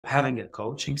having a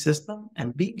coaching system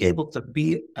and being able to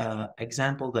be an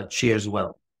example that shares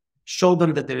well. Show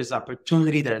them that there is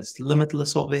opportunity, that it's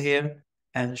limitless over here,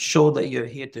 and show that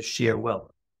you're here to share well.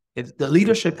 If the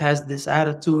leadership has this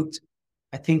attitude,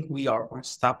 I think we are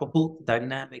unstoppable.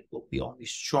 Dynamic will be only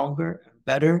stronger and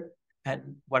better.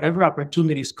 And whatever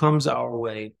opportunities comes our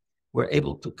way, we're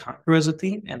able to conquer as a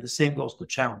team. And the same goes to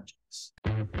challenges.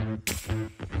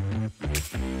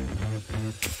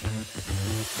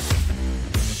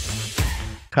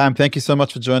 Chaim, thank you so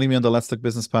much for joining me on the Let's Talk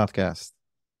Business podcast.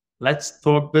 Let's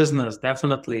talk business.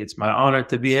 Definitely. It's my honor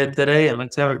to be here today. And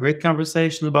let's have a great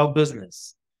conversation about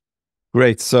business.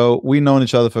 Great. So we've known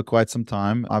each other for quite some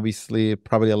time. Obviously,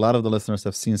 probably a lot of the listeners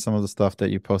have seen some of the stuff that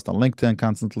you post on LinkedIn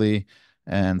constantly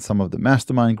and some of the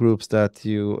mastermind groups that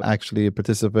you actually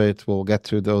participate. We'll get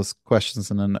to those questions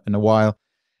in a while.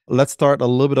 Let's start a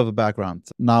little bit of a background.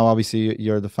 Now, obviously,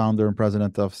 you're the founder and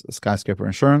president of Skyscraper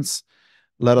Insurance.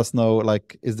 Let us know,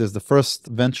 like, is this the first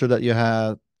venture that you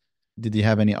had? Did you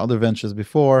have any other ventures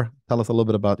before? Tell us a little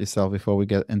bit about yourself before we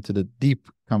get into the deep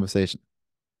conversation.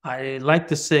 I like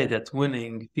to say that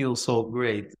winning feels so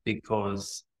great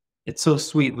because it's so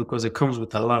sweet because it comes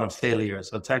with a lot of failure.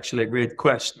 So it's actually a great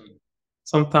question.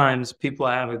 Sometimes people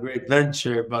have a great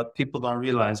venture, but people don't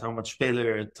realize how much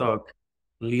failure it took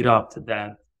to lead up to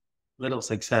that little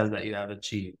success that you have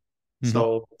achieved. Mm-hmm.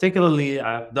 So particularly,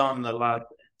 I've done a lot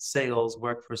in sales,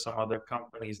 worked for some other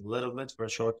companies a little bit for a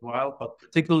short while, but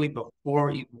particularly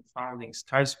before even founding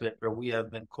Skyscraper, we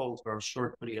have been called for a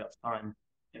short period of time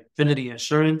Infinity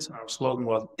Insurance. Our slogan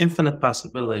was infinite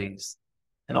possibilities.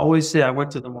 And I always say I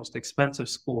went to the most expensive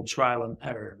school, trial and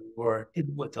error. We were hit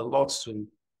with a lawsuit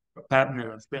for patent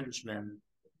infringement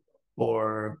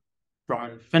or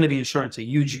from Infinity Insurance, a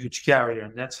huge, huge carrier.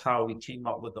 And that's how we came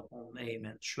up with the whole name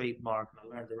and trademark. And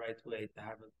I learned the right way to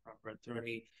have a proper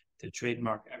attorney to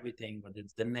trademark everything, but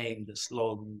it's the name, the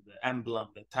slogan, the emblem,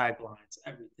 the taglines,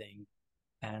 everything.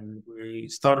 And we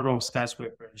started off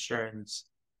Skyscraper Insurance.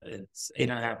 It's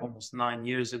 8.5, almost 9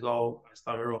 years ago. I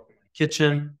started off in my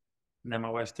kitchen, and then my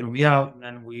wife threw me out, and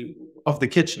then of the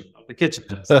kitchen. And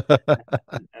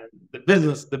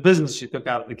the business she took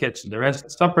out of the kitchen. The rest,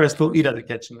 supper I still eat at the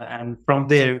kitchen. And from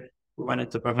there, we went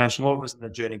into professional office, and the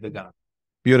journey began.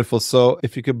 Beautiful. So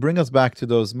if you could bring us back to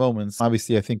those moments,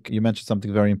 obviously, I think you mentioned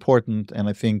something very important, and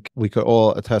I think we could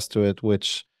all attest to it,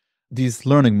 which these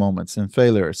learning moments and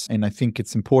failures. And I think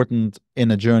it's important in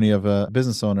a journey of a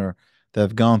business owner that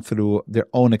have gone through their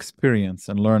own experience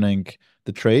and learning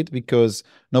the trade, because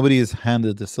nobody is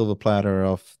handed the silver platter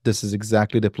of this is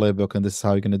exactly the playbook and this is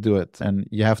how you're going to do it. And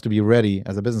you have to be ready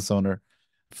as a business owner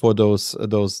for those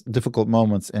difficult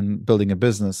moments in building a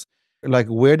business. Like,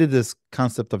 where did this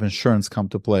concept of insurance come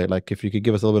to play? Like, if you could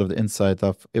give us a little bit of the insight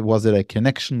of it, was it a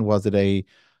connection? Was it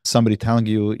somebody telling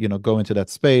you, go into that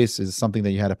space? Is it something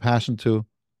that you had a passion to?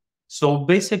 So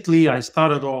basically, I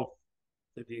started off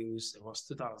interviews. It was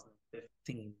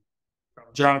 2015. From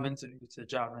job interview to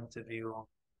job interview,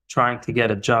 trying to get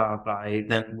a job. I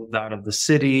then moved out of the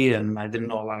city and I didn't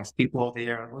know a lot of people over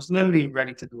here. I was literally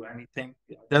ready to do anything.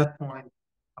 At that point,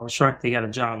 I was trying to get a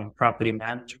job in property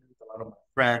management. A lot of my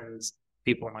friends,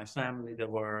 people in my family that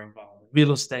were involved in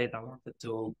real estate, I wanted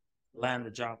to land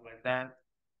a job like that.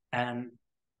 And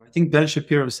I think Ben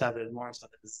Shapiro said it once on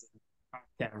his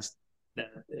podcast, that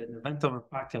in the event of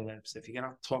apocalypse, if you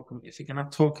cannot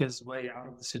talk his way out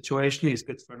of the situation, he's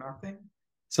good for nothing.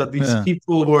 So these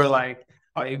people were like,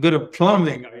 "Are you good at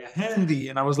plumbing? Are you handy?"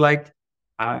 And I was like,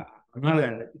 "I'm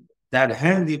not that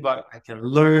handy, but I can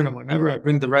learn. And whenever I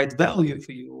bring the right value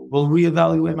for you, we'll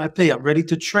reevaluate my pay. I'm ready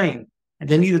to train." And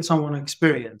they needed someone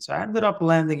experienced. So I ended up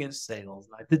landing in sales.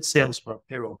 I did sales for a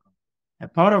payroll company.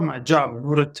 And part of my job, in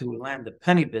order to land the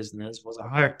penny business, was a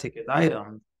higher ticket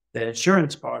item. The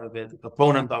insurance part of it, the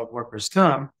component of workers'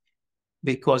 comp,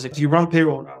 because if you run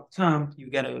payroll without comp, you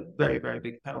get a very, very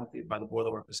big penalty by the Board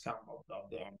of Workers' Comp of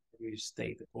the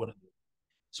state accordingly.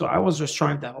 So I was just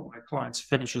trying to help my clients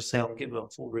finish a sale and give a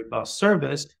full robust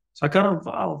service. So I got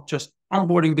involved just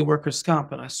onboarding the workers'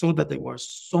 comp, and I saw that there was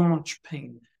so much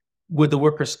pain with the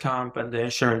workers' comp and the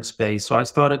insurance space. So I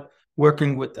started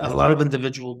working with a lot of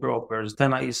individual brokers.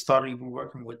 Then I started even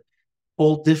working with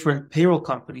all different payroll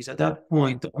companies. At that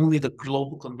point, only the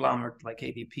global conglomerate like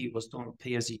ADP was doing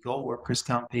pay-as-you-go, workers'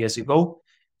 comp pay-as-you-go.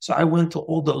 So I went to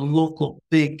all the local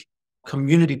big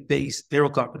community-based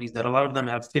payroll companies that a lot of them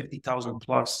have 50,000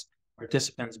 plus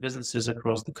participants, businesses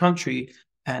across the country.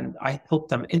 And I helped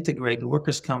them integrate the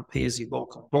workers' comp pay-as-you-go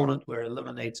component, where it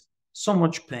eliminates so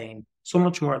much pain, so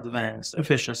much more advanced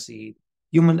efficiency,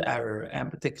 human error,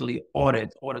 and particularly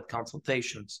audit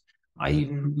consultations. I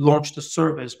even launched a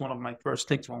service. One of my first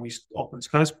things when we opened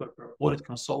Skyscraper, audit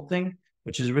consulting,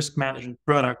 which is a risk management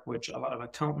product, which a lot of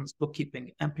accountants,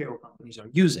 bookkeeping, and payroll companies are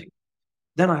using.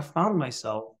 Then I found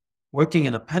myself working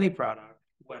in a penny product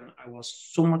when I was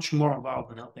so much more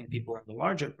involved in helping people in the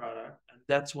larger product. And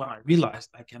that's when I realized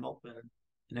I can open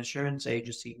an insurance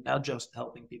agency, not just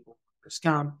helping people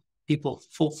scam, people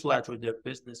full-fledged with their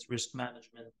business risk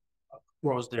management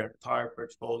across their entire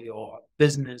portfolio of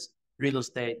business, real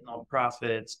estate,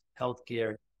 nonprofits,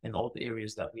 healthcare, and all the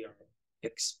areas that we are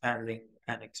expanding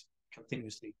and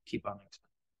continuously keep on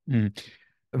expanding. Mm.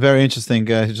 Very interesting.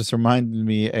 It just reminded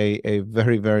me a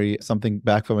very, very something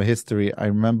back from my history. I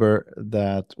remember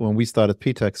that when we started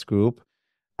PTEX Group,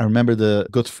 I remember the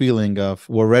good feeling of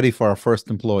we're ready for our first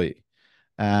employee.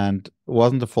 And it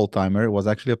wasn't a full-timer, it was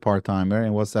actually a part-timer, and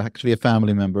it was actually a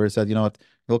family member. He said, you know what,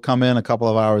 he'll come in a couple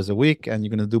of hours a week and you're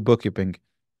going to do bookkeeping.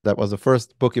 That was the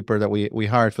first bookkeeper that we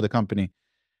hired for the company.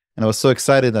 And I was so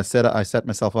excited. I set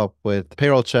myself up with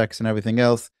payroll checks and everything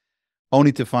else,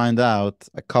 only to find out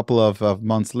a couple of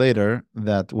months later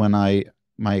that when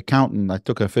my accountant, I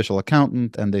took an official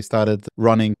accountant and they started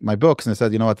running my books and they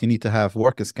said, you know what, you need to have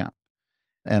workers' comp.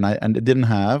 And it didn't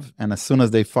have. And as soon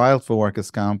as they filed for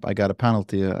workers' comp, I got a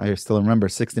penalty. I still remember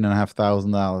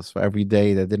 $16,500 for every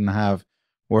day that didn't have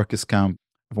workers' comp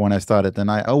when I started.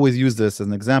 And I always use this as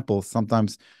an example.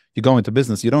 Sometimes you go into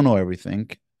business, you don't know everything,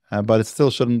 but it still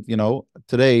shouldn't,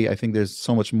 today, I think there's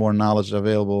so much more knowledge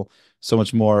available, so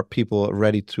much more people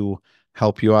ready to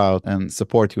help you out and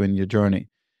support you in your journey.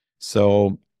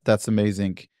 So that's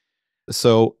amazing.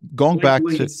 So going back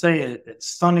to say it, it's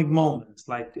stunning moments.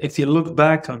 Like if you look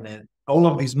back on it, all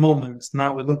of these moments,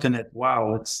 now we're looking at,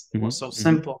 wow, it was so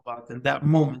simple, but in that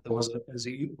moment, it was a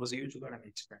huge learning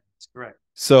experience. Correct.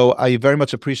 So I very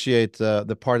much appreciate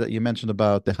the part that you mentioned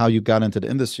about how you got into the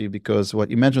industry, because what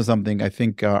you mentioned, something I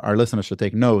think our listeners should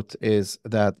take note, is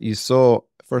that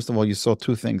first of all, you saw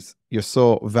two things. You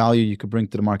saw value you could bring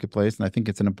to the marketplace. And I think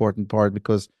it's an important part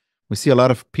because we see a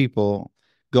lot of people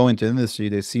go into industry,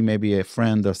 they see maybe a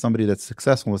friend or somebody that's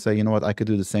successful and say, you know what, I could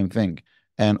do the same thing.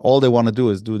 And all they want to do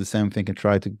is do the same thing and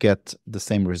try to get the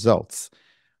same results.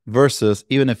 Versus,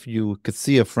 even if you could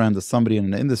see a friend or somebody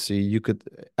in the industry, you could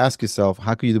ask yourself,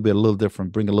 how can you be a little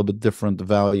different, bring a little bit different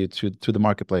value to the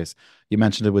marketplace? You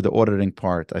mentioned it with the auditing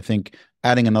part. I think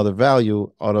adding another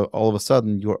value, all of a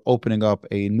sudden, you're opening up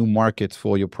a new market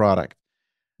for your product.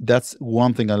 That's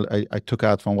one thing I took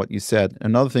out from what you said.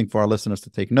 Another thing for our listeners to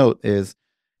take note is,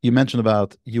 you mentioned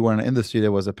about you were in an industry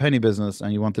that was a penny business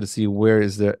and you wanted to see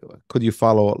could you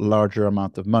follow a larger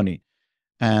amount of money?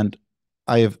 And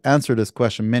I have answered this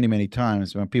question many, many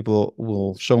times when people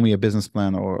will show me a business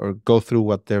plan or go through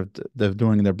what they're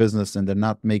doing in their business and they're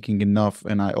not making enough.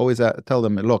 And I always tell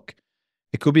them, look,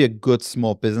 it could be a good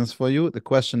small business for you. The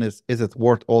question is it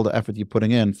worth all the effort you're putting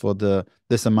in for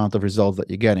this amount of results that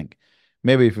you're getting?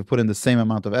 Maybe if you put in the same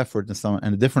amount of effort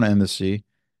in a different industry,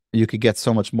 you could get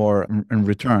so much more in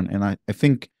return. And I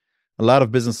think a lot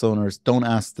of business owners don't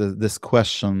ask this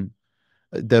question.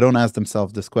 They don't ask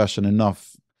themselves this question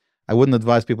enough. I wouldn't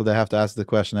advise people to have to ask the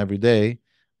question every day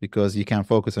because you can't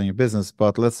focus on your business.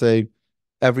 But let's say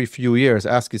every few years,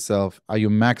 ask yourself, are you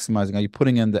maximizing? Are you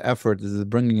putting in the effort? Is it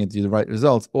bringing it to the right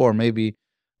results? Or maybe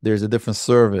there's a different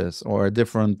service or a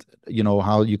different,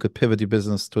 how you could pivot your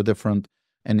business to a different,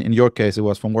 and in your case, it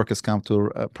was from workers' comp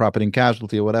to property and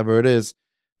casualty or whatever it is,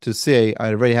 to say, I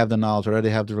already have the knowledge, I already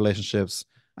have the relationships.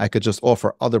 I could just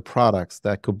offer other products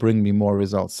that could bring me more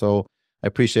results. So I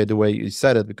appreciate the way you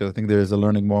said it because I think there's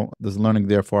learning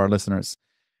there for our listeners.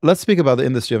 Let's speak about the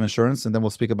industry of insurance, and then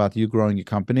we'll speak about you growing your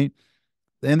company.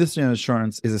 The industry of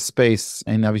insurance is a space,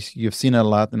 and you've seen it a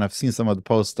lot, and I've seen some of the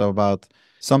posts about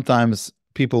sometimes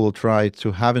people will try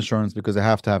to have insurance because they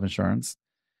have to have insurance,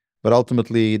 but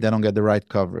ultimately they don't get the right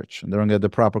coverage and they don't get the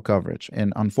proper coverage.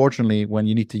 And unfortunately, when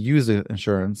you need to use the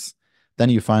insurance, then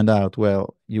you find out,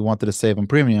 well, you wanted to save on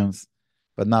premiums,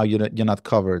 but now you're not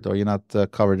covered or you're not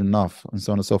covered enough, and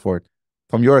so on and so forth.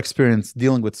 From your experience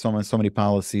dealing with so many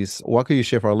policies, what can you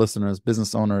share for our listeners,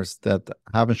 business owners that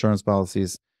have insurance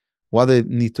policies, what they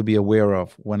need to be aware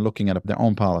of when looking at their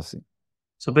own policy?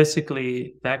 So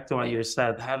basically, back to what you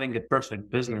said, having a perfect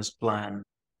business plan,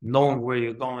 knowing where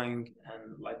you're going,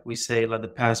 and like we say, let the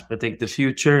past predict the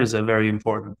future is a very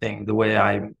important thing. The way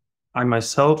I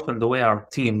myself and the way our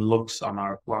team looks on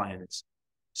our clients.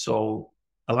 So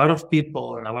a lot of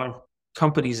people and a lot of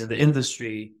companies in the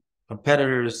industry,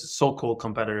 competitors, so-called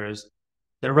competitors,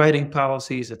 they're writing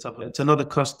policies. It's another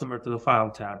customer to the file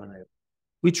cabinet.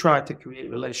 We try to create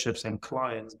relationships and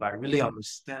clients by really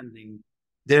understanding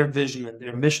their vision and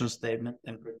their mission statement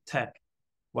and protect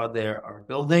what they are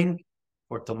building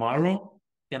for tomorrow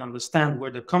and understand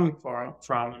where they're coming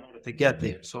from in order to get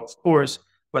there. So, of course,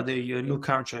 whether you're a new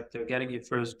contractor getting your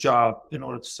first job, in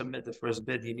order to submit the first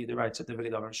bid, you need the right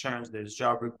certificate of insurance. There's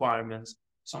job requirements.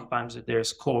 Sometimes if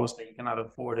there's cost that you cannot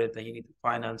afford it, then you need to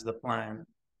finance the plan.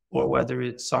 Or whether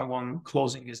it's someone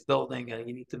closing his building and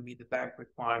you need to meet the bank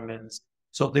requirements.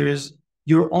 So there is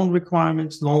your own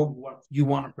requirements, knowing what you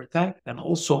want to protect, and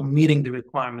also meeting the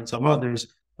requirements of others,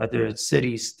 whether it's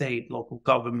city, state, local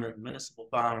government, municipal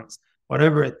bonds,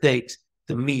 whatever it takes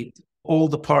to meet all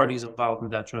the parties involved in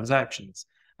that transactions.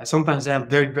 I sometimes have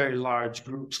very, very large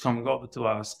groups coming over to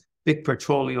us, big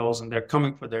portfolios, and they're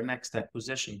coming for their next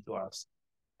acquisition to us.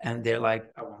 And they're like,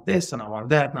 I want this and I want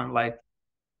that. And I'm like,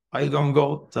 are you going to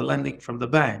go to lending from the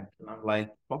bank? And I'm like,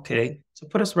 okay, so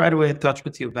put us right away in touch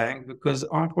with your bank, because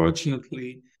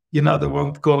unfortunately, you're not the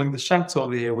one calling the shots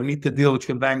over here. We need to deal with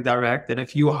your bank direct. And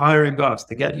if you're hiring us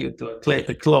to get you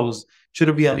to close,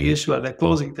 shouldn't be any issue at that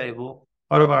closing table.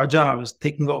 Part of our job is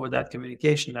taking over that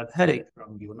communication, that headache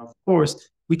from you. And of course,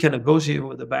 we can negotiate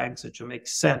with the banks that should make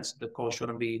sense. The cost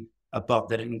shouldn't be above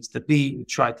that it needs to be. We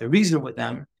try to reason with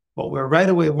them, but we right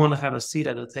away want to have a seat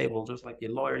at the table, just like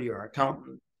your lawyer, your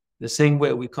accountant. The same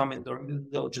way we come in during the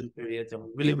diligence period and we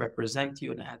really represent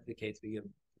you and advocate for you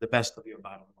the best of your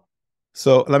bottom line.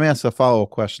 So let me ask a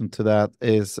follow-up question to that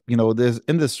is, there's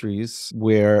industries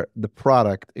where the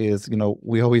product is,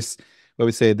 we always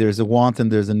say there's a want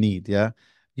and there's a need. Yeah.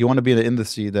 You want to be in an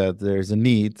industry that there's a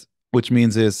need, which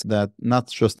means is that not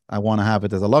just I want to have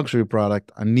it as a luxury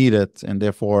product, I need it. And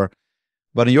therefore,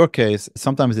 but in your case,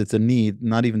 sometimes it's a need,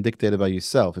 not even dictated by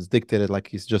yourself. It's dictated,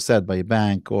 like you just said, by a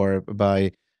bank or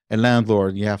by a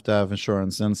landlord. You have to have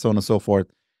insurance and so on and so forth.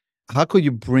 How could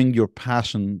you bring your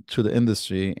passion to the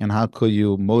industry, and how could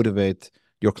you motivate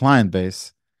your client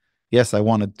base? Yes, I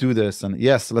want to do this, and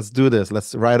yes, let's do this.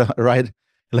 Let's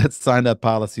let's sign that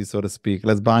policy, so to speak.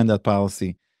 Let's bind that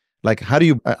policy. Like, how do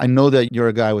you? I know that you're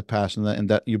a guy with passion and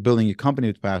that you're building your company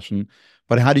with passion,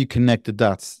 but how do you connect the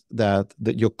dots that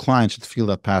your client should feel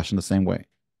that passion the same way?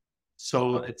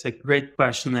 So it's a great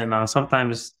question, and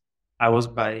sometimes I was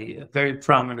by a very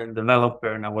prominent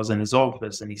developer, and I was in his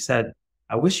office, and he said,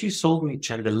 I wish you sold me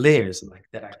chandeliers like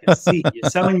that I can see. You're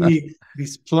selling me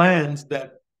these plans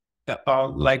that are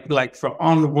like for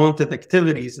unwanted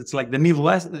activities. It's like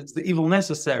it's the evil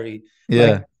necessary. Yeah.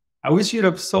 Like, I wish you'd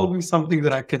have sold me something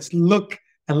that I could look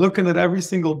at it every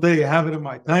single day, have it in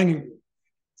my dining room.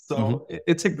 So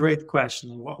it's a great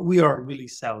question. What we are really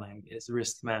selling is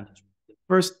risk management. The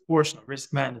first portion of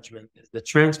risk management is the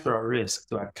transfer of risk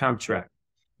to a contract,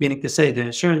 meaning to say the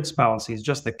insurance policy is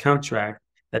just a contract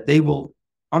that they will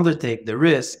undertake the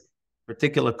risk,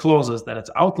 particular clauses that it's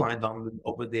outlined on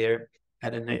over there,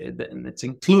 and it's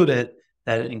included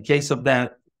that in case of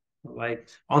that, like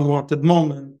unwanted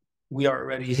moment, we are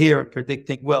already here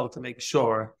predicting well to make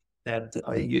sure that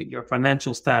your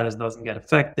financial status doesn't get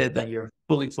affected, and you're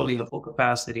fully at full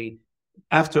capacity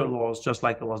after loss, just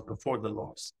like it was before the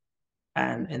loss.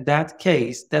 And in that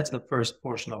case, that's the first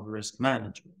portion of risk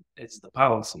management. It's the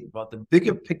policy. But the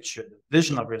bigger picture, the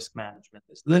vision of risk management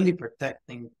is literally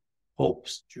protecting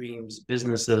hopes, dreams,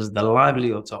 businesses, the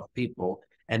livelihoods of people,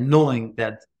 and knowing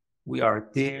that we are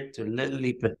there to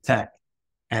literally protect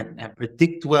and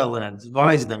predict well and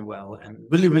advise them well and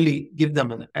really give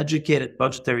them an educated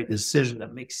budgetary decision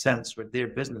that makes sense for their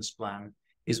business plan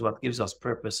is what gives us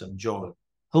purpose and joy.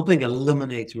 Helping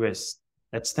eliminate risk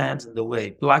that stands in the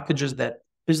way, blockages that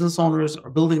business owners or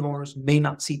building owners may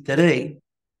not see today.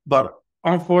 But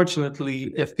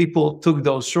unfortunately, if people took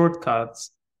those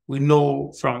shortcuts, we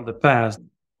know from the past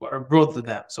what are brought to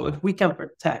them. So if we can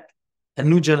protect a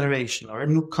new generation or a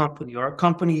new company or a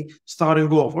company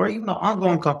starting off, or even an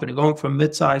ongoing company going from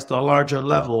mid-size to a larger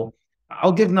level,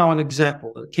 I'll give now an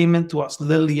example that came into us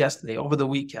literally yesterday over the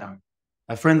weekend.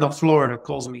 A friend of Florida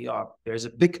calls me up. There's a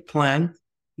big plant.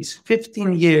 He's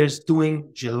 15 years doing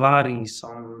gelati,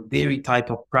 some dairy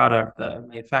type of product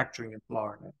manufacturing in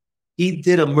Florida. He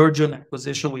did a merger and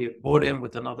acquisition where he bought in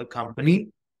with another company.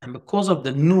 And because of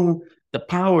the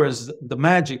powers, the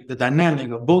magic, the dynamic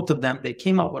of both of them, they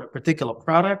came up with a particular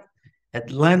product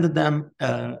that landed them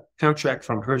a contract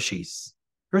from Hershey's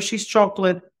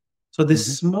chocolate. So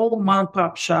this small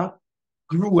mom-pop shop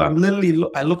grew.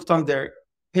 I looked on their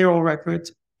payroll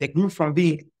records. They grew from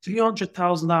being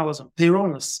 $300,000 in payroll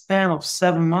in a span of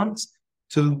 7 months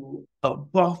to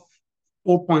above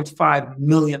 4.5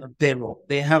 million in payroll.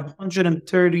 They have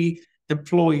 130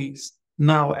 employees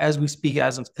now as we speak,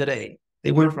 as of today.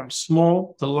 They went from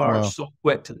small to large so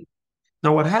quickly.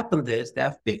 Now, what happened is they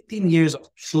have 15 years of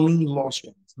clean loss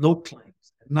runs, no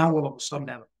claims. And now all of a sudden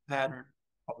they have a pattern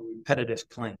of repetitive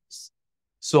claims.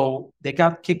 So they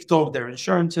got kicked off their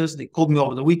insurances. They called me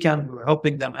over the weekend. We were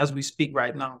helping them as we speak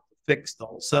right now to fix the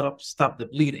whole setup, stop the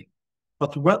bleeding.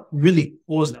 But what really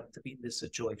caused them to be in this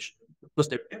situation? Because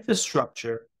their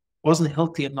infrastructure wasn't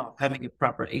healthy enough, having a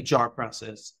proper HR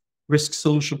process, risk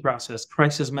solution process,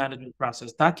 crisis management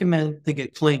process, documenting a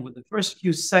claim with the first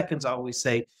few seconds. I always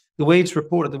say the way it's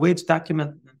reported, the way it's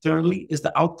documented internally is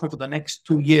the outcome for the next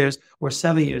 2 years or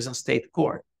 7 years in state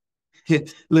court.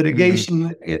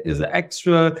 Litigation is an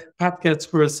extra podcast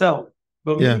for itself.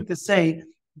 But we need to say,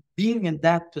 being in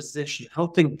that position,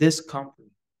 helping this company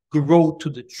grow to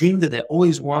the dream that they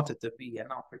always wanted to be and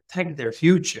now protect their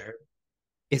future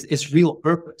is real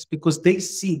purpose, because they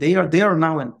see they are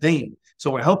now in pain.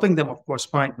 So we're helping them, of course,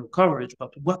 find new coverage,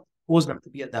 but what caused them to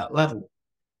be at that level?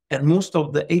 And most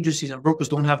of the agencies and brokers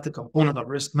don't have the component of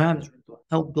risk management to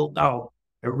help build out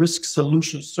a risk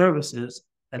solution services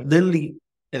that literally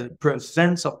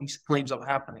prevents of these claims of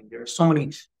happening. There are so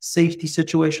many safety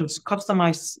situations,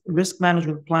 customized risk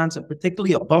management plans, and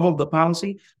particularly above of the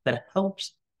policy that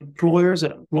helps employers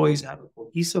and employees have a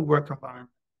cohesive work environment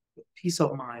with peace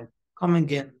of mind, coming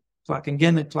in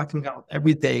and clocking out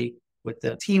every day with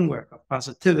the teamwork of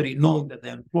positivity, knowing that the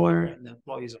employer and the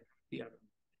employees are happy.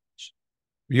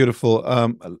 Beautiful.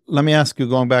 Let me ask you,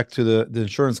 going back to the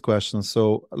insurance question.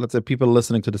 So let's say people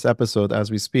listening to this episode as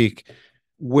we speak,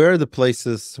 where are the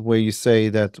places where you say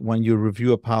that when you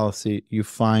review a policy, you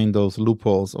find those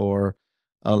loopholes or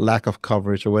a lack of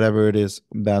coverage or whatever it is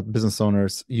that business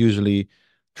owners usually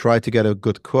try to get a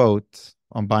good quote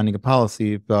on binding a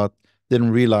policy, but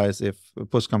didn't realize if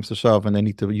push comes to shove and they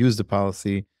need to use the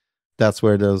policy, that's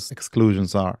where those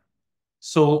exclusions are?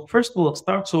 So first of all, it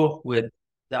starts off with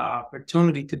the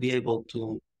opportunity to be able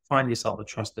to find yourself a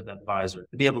trusted advisor,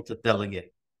 to be able to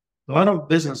delegate. A lot of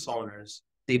business owners,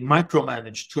 they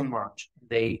micromanage too much.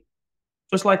 They,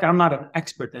 just like I'm not an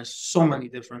expert in so many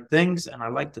different things, and I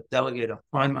like to delegate and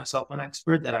find myself an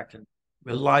expert that I can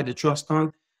rely to trust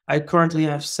on. I currently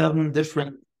have 7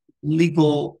 different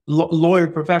legal lawyer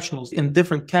professionals in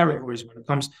different categories when it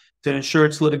comes to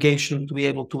insurance litigation, to be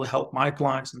able to help my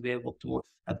clients and be able to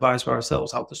advise for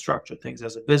ourselves how to structure things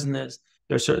as a business.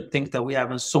 There are certain things that we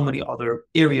have in so many other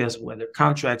areas, whether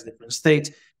contracts, different states.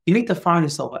 You need to find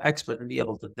yourself an expert and be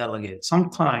able to delegate.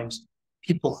 Sometimes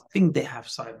people think they have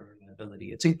cyber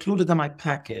liability. It's included in my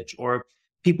package, or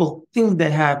people think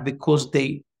they have because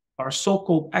they are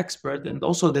so-called expert, and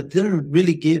also they didn't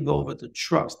really give over the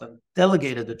trust and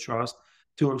delegated the trust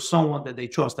to someone that they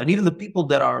trust. And even the people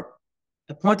that are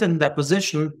appointed in that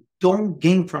position don't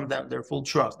gain from them their full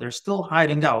trust. They're still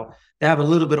hiding out. They have a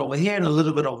little bit over here and a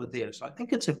little bit over there. So I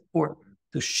think it's important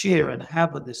to share and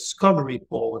have a discovery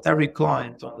call with every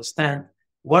client to understand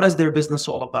what is their business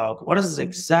all about, what is it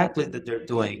exactly that they're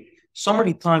doing. So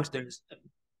many times there's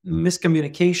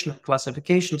miscommunication,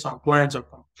 classifications on plans are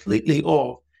completely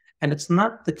off, and it's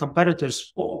not the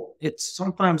competitor's fault. It's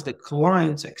sometimes the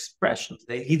client's expressions.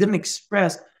 He didn't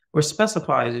express or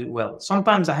specify it well.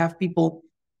 Sometimes I have people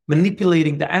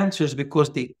manipulating the answers because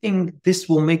they think this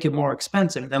will make it more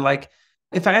expensive. They're like,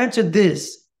 if I answer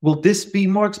this, will this be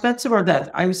more expensive or that?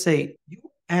 I would say, you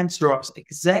answer us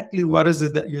exactly what is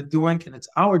it that you're doing, and it's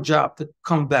our job to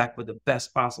come back with the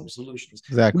best possible solutions.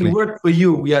 Exactly. We work for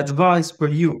you. We advise for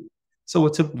you. So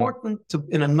it's important to,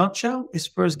 in a nutshell, is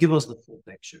first give us the full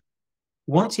picture.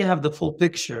 Once you have the full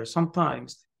picture,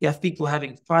 sometimes you have people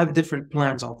having 5 different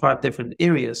plans on 5 different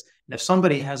areas. And if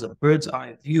somebody has a bird's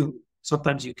eye view,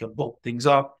 sometimes you can bulk things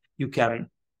up. You can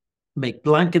make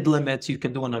blanket limits. You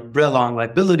can do an umbrella on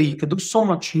liability. You can do so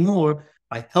much more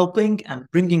by helping and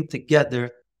bringing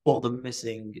together all the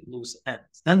missing loose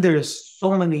ends. Then there's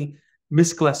so many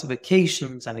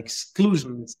misclassifications and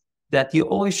exclusions that you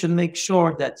always should make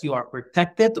sure that you are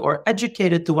protected or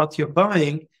educated to what you're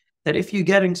buying, that if you're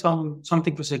getting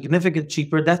something for significantly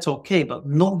cheaper, that's okay, but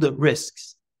know the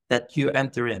risks that you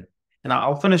enter in. And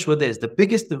I'll finish with this. The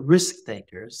biggest risk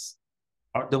takers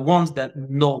are the ones that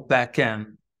know back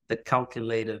end the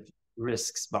calculated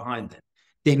risks behind it.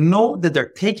 They know that they're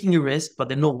taking a risk, but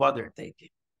they know what they're taking.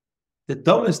 The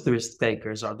dumbest risk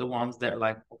takers are the ones that are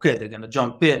like, okay, they're going to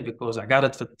jump in because I got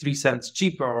it for 3 cents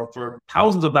cheaper or for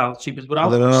thousands of dollars cheaper, without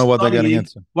they don't know what they're getting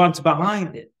into. What's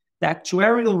behind it. The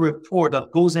actuarial report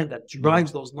that goes in that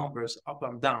drives those numbers up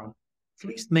and down,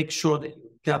 please make sure that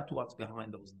you get what's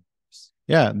behind those numbers.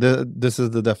 Yeah, this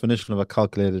is the definition of a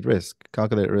calculated risk.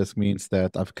 Calculated risk means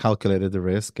that I've calculated the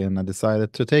risk and I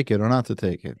decided to take it or not to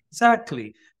take it.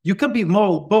 Exactly. You can be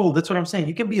more bold. That's what I'm saying.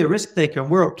 You can be a risk taker.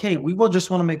 We're okay. We will just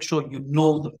want to make sure you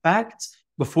know the facts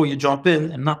before you jump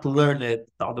in and not learn it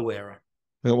the other way around.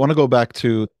 I want to go back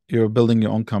to you're building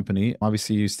your own company.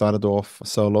 Obviously, you started off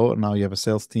solo, and now you have a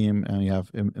sales team and you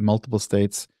have in multiple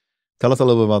states. Tell us a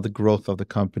little bit about the growth of the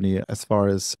company as far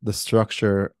as the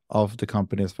structure of the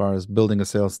company, as far as building a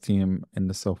sales team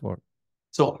and so forth.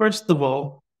 So first of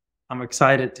all, I'm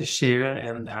excited to share,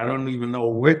 and I don't even know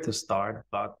where to start,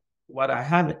 but what I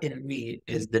have in me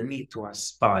is the need to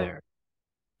inspire.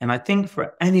 And I think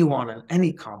for anyone in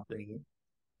any company,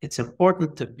 it's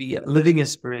important to be living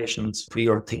inspirations for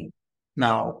your team.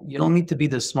 Now, you don't need to be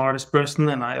the smartest person.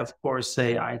 And I, of course,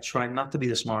 say I try not to be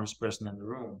the smartest person in the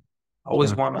room. I always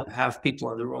Sure. want to have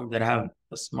people in the room that have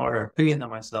a smarter opinion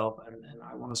than myself. And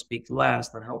I want to speak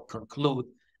last and help conclude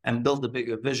and build a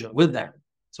bigger vision with them.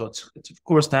 So it's of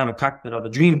course to have a cockpit of a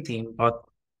dream team, but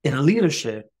in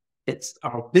leadership, it's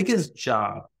our biggest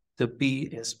job to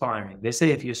be inspiring. They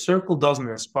say if your circle doesn't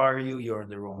inspire you, you're in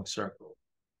the wrong circle.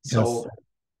 Yes. So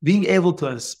being able to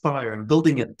inspire and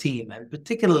building a team, and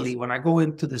particularly when I go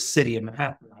into the city of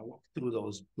Manhattan, I walk through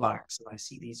those blocks and I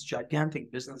see these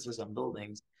gigantic businesses and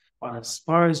buildings. What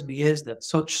inspires me is that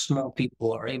such small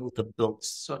people are able to build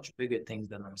such bigger things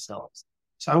than themselves.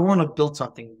 So I want to build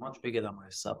something much bigger than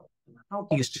myself. And how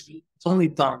do you see? It's only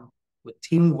done with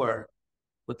teamwork,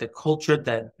 with a culture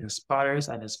that inspires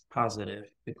and is positive,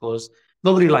 because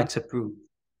nobody likes to prove.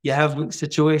 You have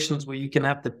situations where you can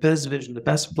have the best vision, the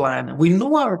best plan, and we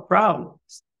know our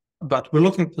problems, but we're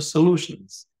looking for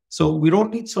solutions. So we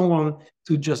don't need someone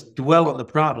to just dwell on the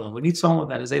problem. We need someone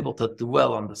that is able to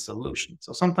dwell on the solution.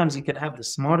 So sometimes you can have the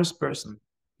smartest person.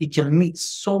 He can meet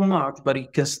so much, but he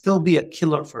can still be a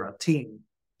killer for a team,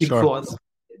 Sure. because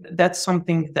that's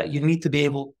something that you need to be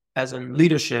able as a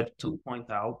leadership to point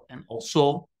out. And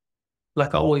also,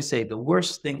 like I always say, the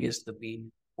worst thing is to be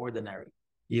ordinary.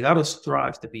 You got to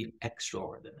strive to be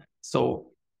extraordinary. So,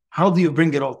 how do you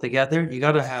bring it all together? You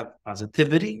got to have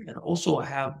positivity and also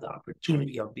have the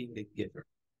opportunity of being a giver.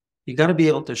 You got to be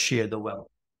able to share the wealth.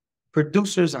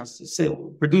 Producers and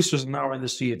producers in our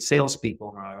industry, it's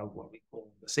salespeople now, what we call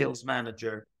the sales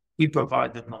manager. We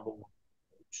provide the number one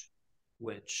coach,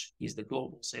 which is the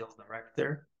global sales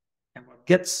director. And what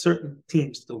gets certain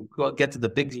teams to get to the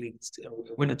big leagues to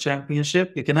win a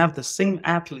championship, you can have the same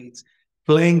athletes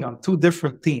playing on two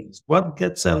different teams. What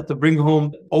gets out to bring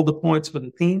home all the points for the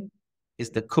team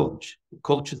is the coach who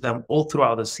coaches them all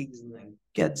throughout the season and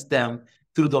gets them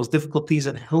through those difficulties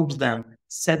and helps them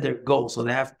set their goals so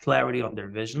they have clarity on their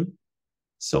vision.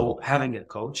 So having a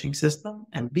coaching system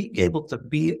and being able to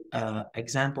be an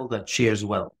example that shares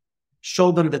well.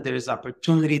 Show them that there is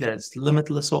opportunity, that it's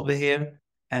limitless over here,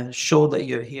 and show that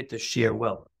you're here to share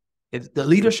well. If the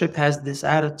leadership has this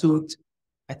attitude,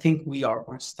 I think we are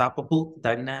unstoppable.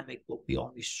 Dynamic will be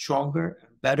only stronger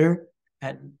and better.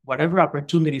 And whatever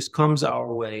opportunities comes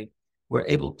our way, we're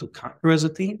able to conquer as a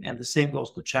team. And the same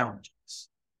goes to challenges.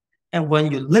 And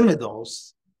when you limit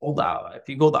those, if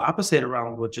you go the opposite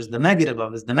around, which is the negative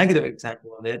of this, the negative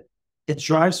example of it, it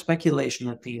drives speculation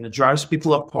in the team. It drives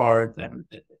people apart, and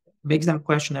it makes them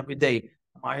question every day: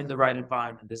 am I in the right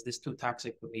environment? Is this too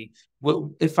toxic for me?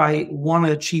 If I want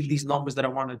to achieve these numbers that I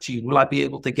want to achieve, will I be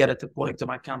able to get it according to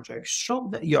my contract? Show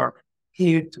that you're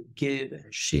here to give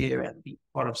and share and be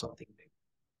part of something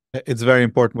big. It's very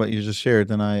important what you just shared,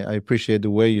 and I appreciate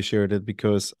the way you shared it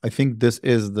because I think this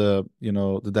is the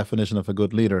definition of a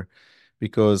good leader.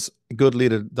 Because a good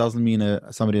leader doesn't mean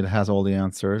somebody that has all the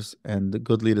answers, and a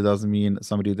good leader doesn't mean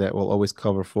somebody that will always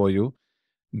cover for you.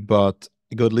 But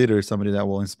a good leader is somebody that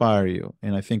will inspire you.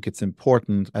 And I think it's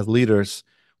important as leaders,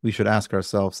 we should ask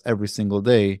ourselves every single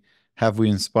day, have we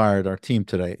inspired our team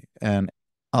today? And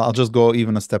I'll just go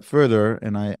even a step further,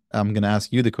 and I'm going to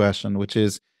ask you the question, which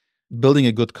is building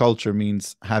a good culture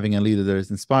means having a leader that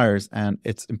inspires. And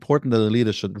it's important that the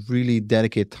leader should really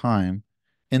dedicate time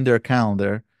in their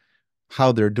calendar,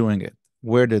 how they're doing it,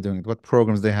 where they're doing it, what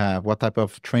programs they have, what type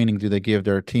of training do they give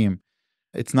their team.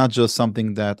 It's not just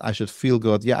something that I should feel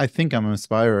good. Yeah, I think I'm an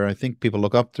inspirer. I think people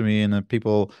look up to me and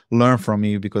people learn from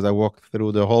me because I walk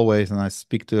through the hallways and I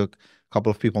speak to a couple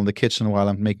of people in the kitchen while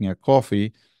I'm making a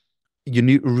coffee.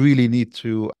 Really need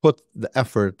to put the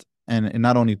effort and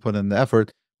not only put in the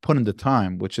effort, put in the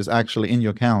time, which is actually in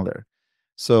your calendar.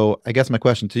 So I guess my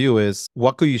question to you is,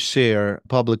 what could you share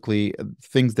publicly,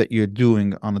 things that you're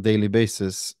doing on a daily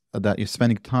basis that you're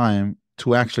spending time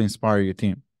to actually inspire your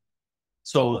team?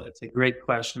 So it's a great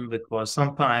question, because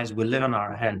sometimes we live in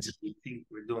our heads. We think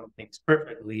we're doing things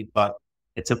perfectly, but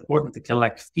it's important to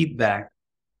collect feedback,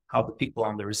 how the people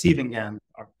on the receiving end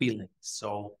are feeling.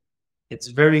 So it's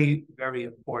very, very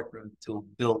important to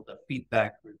build a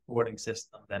feedback reporting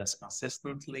system that is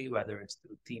consistently, whether it's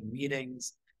through team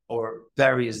meetings, or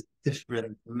various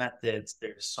different methods.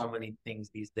 There's so many things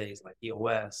these days like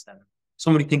EOS and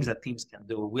so many things that teams can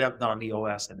do. We have done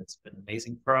EOS and it's been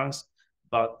amazing for us.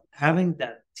 But having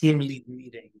that team lead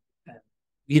meeting and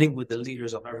meeting with the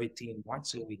leaders of every team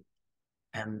once a week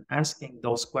and asking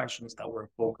those questions that we're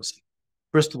focusing.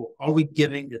 First of all, are we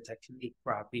giving the technique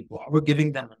for our people? Are we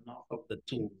giving them enough of the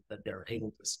tools that they're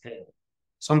able to scale?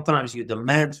 Sometimes you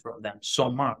demand from them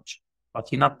so much,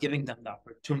 but you're not giving them the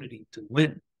opportunity to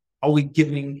win. Are we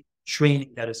giving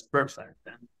training that is perfect?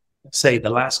 And say the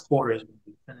last quarter is when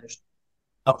we finished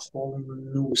a whole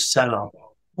new setup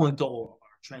of 0.0 of our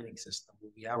training system,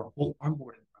 where we have a whole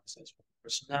onboarding process from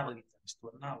personality test to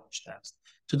a knowledge test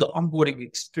to the onboarding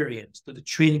experience to the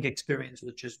training experience,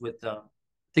 which is with a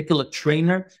particular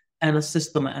trainer and a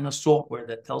system and a software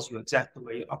that tells you exactly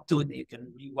where you're up to, and you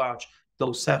can rewatch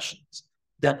those sessions.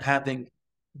 Then having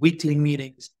weekly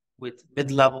meetings with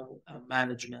mid-level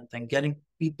management and getting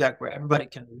feedback where everybody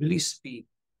can really speak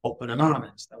open and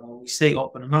honest. And when we say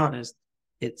open and honest,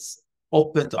 it's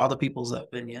open to other people's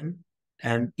opinion.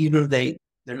 And even if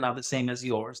they're not the same as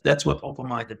yours, that's what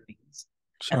open-minded means.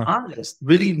 Sure. And honest,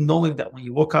 really knowing that when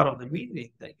you walk out of the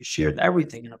meeting, that you shared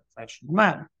everything in a professional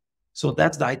manner. So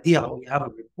that's the idea. We have a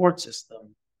report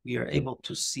system. We are able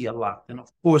to see a lot. And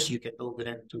of course, you can build it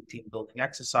into team building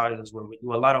exercises where we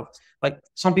do a lot of, like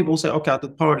some people say, okay, I do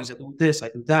parties, I do this, I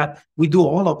do that. We do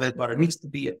all of it, but it needs to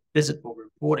be a physical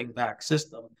reporting back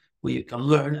system where you can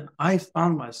learn. And I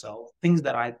found myself things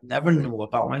that I never knew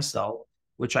about myself,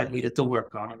 which I needed to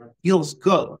work on. And it feels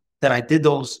good that I did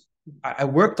those. I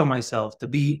worked on myself to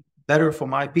be better for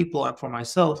my people and for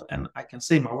myself. And I can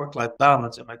say my work-life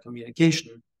balance and my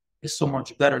communication is so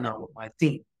much better now with my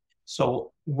team.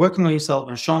 So working on yourself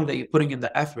and showing that you're putting in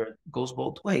the effort goes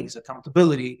both ways.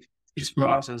 Accountability is for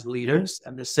us as leaders,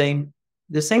 and the same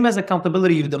as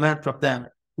accountability you demand from them,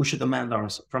 we should demand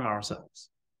from ourselves.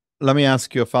 Let me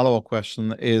ask you a follow-up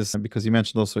question, is because you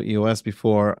mentioned also EOS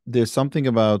before. There's something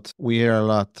about, we hear a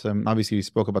lot, obviously you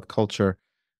spoke about culture,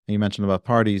 and you mentioned about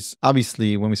parties.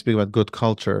 Obviously, when we speak about good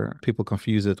culture, people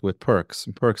confuse it with perks.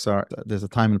 And perks are, there's a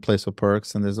time and place for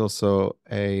perks, and there's also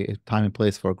a time and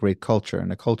place for a great culture.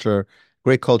 And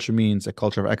great culture means a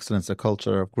culture of excellence, a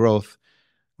culture of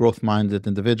growth-minded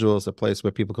individuals, a place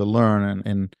where people could learn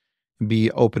and be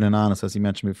open and honest, as you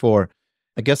mentioned before.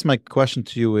 I guess my question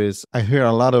to you is, I hear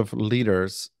a lot of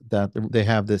leaders that they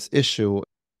have this issue.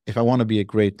 If I want to be a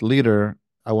great leader,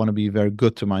 I want to be very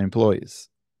good to my employees.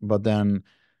 But then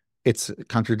it's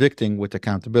contradicting with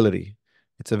accountability.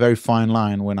 It's a very fine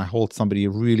line when I hold somebody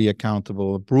really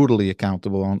accountable, brutally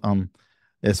accountable on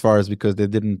as far as because they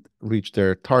didn't reach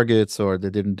their targets or they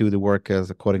didn't do the work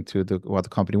as according to what the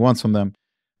company wants from them.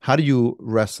 How do you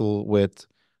wrestle with,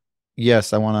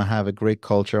 yes, I want to have a great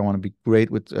culture, I want to be great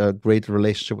with a great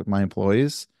relationship with my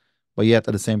employees, but yet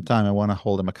at the same time, I want to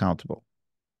hold them accountable?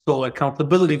 So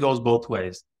accountability goes both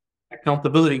ways.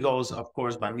 Accountability goes, of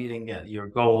course, by meeting your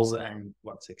goals and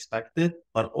what's expected,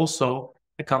 but also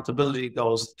accountability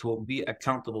goes to be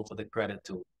accountable for the credit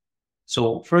too.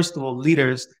 So first of all,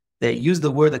 leaders, they use the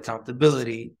word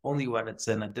accountability only when it's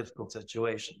in a difficult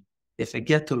situation. They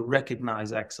forget to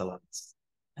recognize excellence.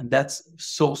 And that's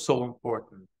so, so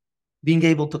important. Being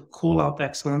able to call out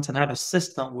excellence and have a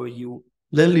system where you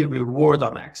literally reward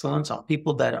on excellence on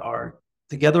people that are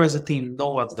together as a team,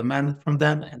 know what's demanded from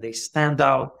them, and they stand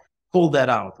out, pull that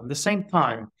out. At the same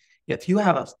time, if you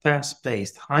have a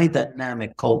fast-paced,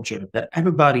 high-dynamic culture that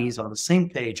everybody is on the same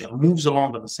page and moves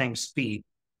along at the same speed,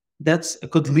 that's a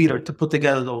good leader to put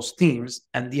together those teams.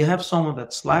 And you have someone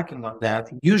that's lacking on that.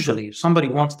 Usually, if somebody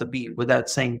wants to be with that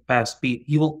same fast speed,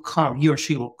 he or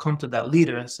she will come to that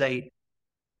leader and say,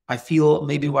 I feel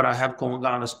maybe what I have going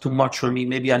on is too much for me.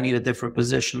 Maybe I need a different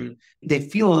position. They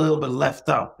feel a little bit left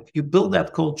out. If you build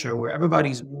that culture where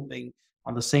everybody's moving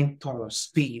on the same tone of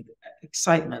speed,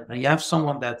 excitement, and you have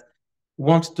someone that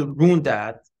wants to ruin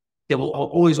that, they will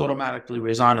always automatically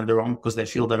resign on their own because they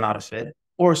feel they're not a fit.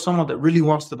 Or someone that really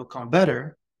wants to become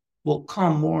better will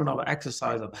come more in an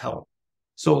exercise of help.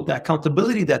 So the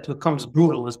accountability that becomes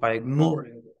brutal is by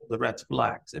ignoring the red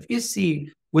flags. If you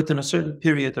see within a certain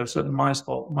period or a certain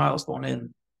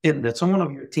milestone in that someone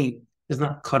of your team is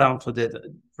not cut out for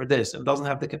this and doesn't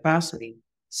have the capacity,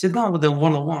 sit down with them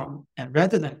one-on-one, and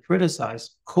rather than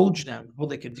criticize, coach them how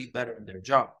they can be better in their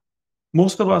job.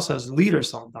 Most of us as leaders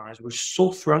sometimes, we're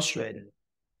so frustrated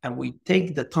and we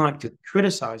take the time to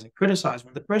criticize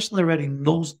when the person already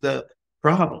knows the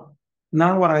problem.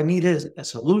 Now what I need is a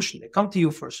solution. They come to you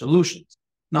for solutions.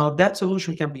 Now that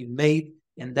solution can be made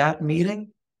in that meeting.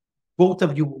 Both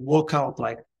of you will walk out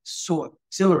like so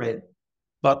exhilarated.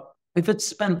 But if it's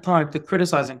spent time to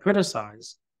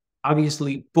criticize,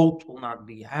 obviously both will not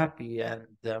be happy and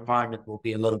the environment will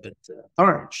be a little bit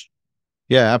tarnished.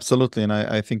 Yeah, absolutely. And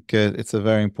I think it's a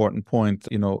very important point,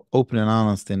 open and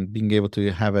honest and being able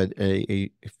to have a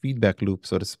feedback loop,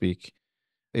 so to speak,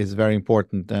 is very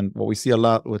important. And what we see a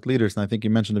lot with leaders, and I think you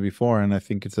mentioned it before, and I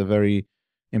think it's a very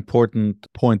important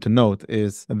point to note,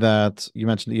 is that you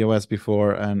mentioned EOS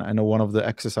before. And I know one of the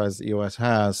exercises EOS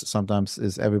has sometimes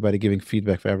is everybody giving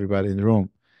feedback for everybody in the room,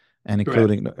 and Correct.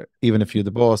 including even if you're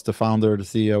the boss, the founder, the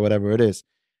CEO, whatever it is.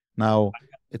 Now,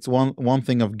 it's one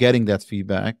thing of getting that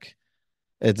feedback.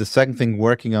 It's the second thing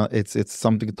working on it's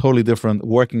something totally different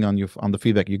working on the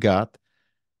feedback you got.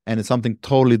 And it's something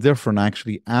totally different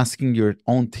actually asking your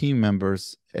own team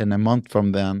members in a month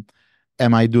from then,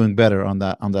 am I doing better on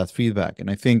that feedback? And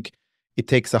I think it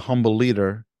takes a humble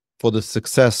leader for the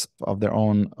success of their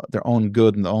own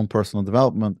good and their own personal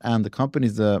development and the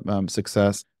company's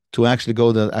success to actually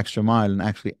go the extra mile and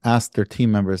actually ask their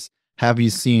team members, have you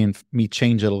seen me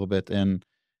change a little bit in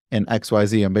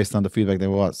XYZ and based on the feedback there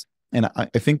was? And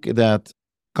I think that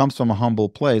comes from a humble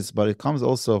place, but it comes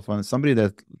also from somebody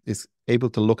that is able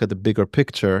to look at the bigger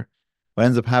picture. What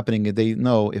ends up happening is they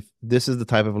know if this is the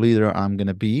type of leader I'm going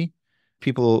to be,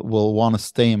 people will want to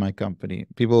stay in my company.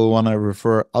 People will want to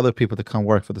refer other people to come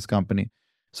work for this company.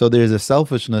 So there's a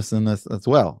selfishness in this as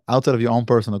well. Outside of your own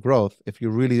personal growth, if you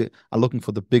really are looking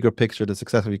for the bigger picture, the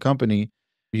success of your company,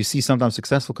 you see sometimes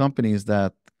successful companies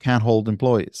that can't hold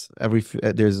employees.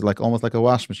 There's like almost like a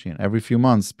wash machine. Every few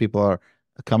months, people are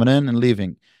coming in and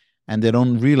leaving, and they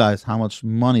don't realize how much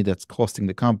money that's costing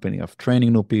the company of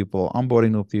training new people,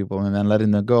 onboarding new people, and then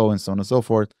letting them go, and so on and so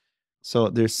forth. So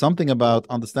there's something about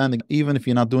understanding, even if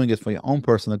you're not doing it for your own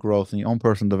personal growth and your own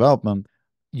personal development,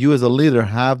 you as a leader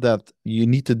have that, you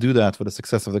need to do that for the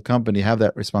success of the company, have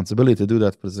that responsibility to do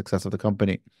that for the success of the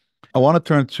company. I want to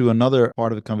turn to another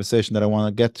part of the conversation that I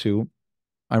want to get to.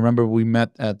 I remember we met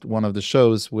at one of the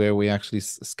shows where we actually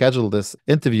scheduled this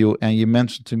interview, and you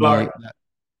mentioned to me Florida. that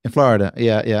in Florida,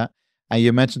 yeah, yeah, and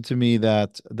you mentioned to me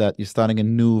that you're starting a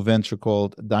new venture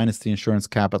called Dynasty Insurance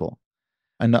Capital.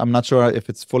 And I'm not sure if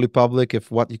it's fully public,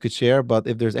 if what you could share, but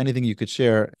if there's anything you could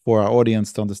share for our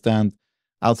audience to understand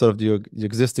outside of your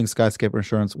existing Skyscraper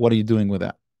Insurance, what are you doing with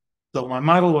that? So my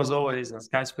model was always in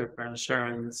Skyscraper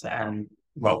Insurance, and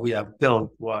what we have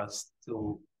built was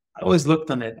to. I always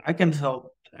looked on it. I can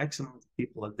help an X amount of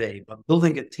people a day, but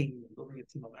building a team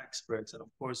of experts, and of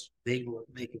course, they will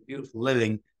make a beautiful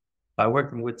living by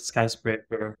working with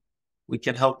Skyscraper. We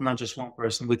can help not just one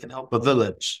person; we can help a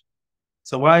village.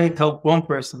 So why help one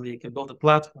person? We can build a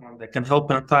platform that can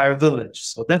help an entire village.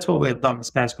 So that's what we have done with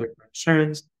Skyscraper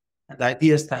Insurance. And the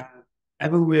idea is to have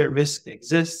everywhere risk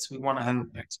exists, we want to have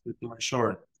experts to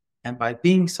insure it. And by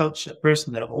being such a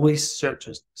person that always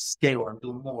searches to scale and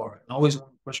do more and always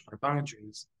want to push my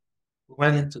boundaries, we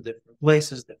went into different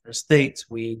places, different states.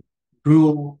 We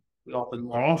grew, we opened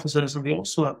more offices, and we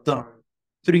also have done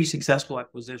 3 successful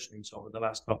acquisitions over the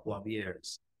last couple of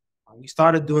years. We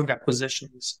started doing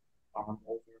acquisitions over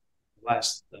the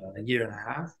last year and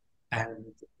a half, and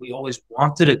we always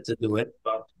wanted it to do it,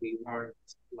 but we weren't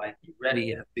like ready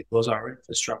yet because our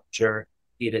infrastructure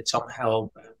needed some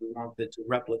help, and we wanted to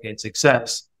replicate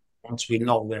success once we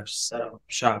know we're set up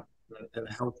shop in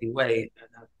a healthy way and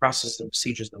have processes and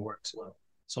procedures that works well.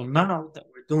 So now that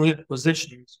we're doing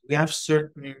acquisitions, we have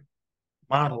certain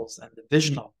models, and the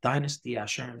vision of Dynasty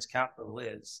Assurance Capital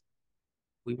is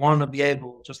we want to be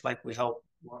able, just like we help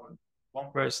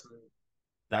one person,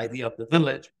 the idea of the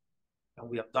village, and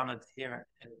we have done it here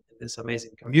in this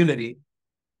amazing community.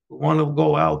 We want to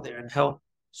go out there and help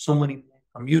so many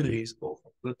communities go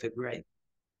from good to great.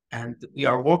 And we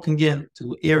are walking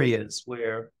into areas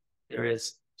where there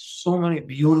is so many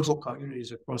beautiful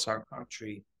communities across our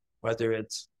country, whether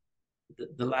it's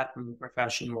the Latin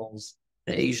professionals,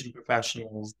 the Asian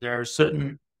professionals. There are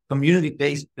certain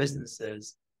community-based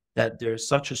businesses that there's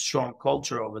such a strong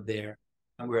culture over there,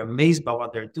 and we're amazed by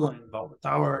what they're doing. But with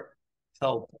our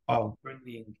help of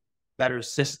bringing better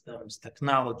systems,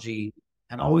 technology,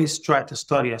 and always try to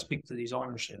study, I speak to these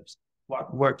ownerships,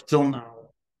 what worked till now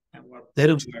and what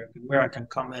didn't work, and where I can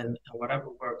come in and whatever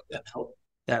worked and help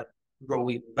that grow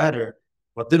even better.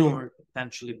 What didn't work,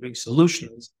 potentially bring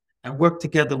solutions and work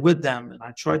together with them. And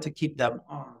I try to keep them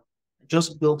on and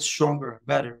just build stronger and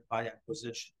better by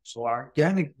acquisition. So our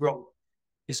organic growth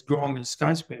is growing in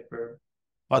Skyscraper,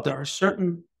 but there are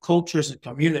certain cultures and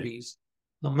communities,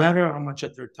 no matter how much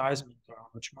advertisement or how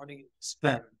much money you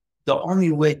spend, the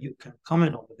only way you can come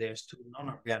in over there is to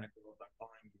non-organic growth by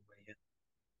buying your way in.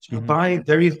 So I buy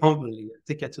very humbly a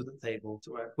ticket to the table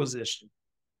to acquisition.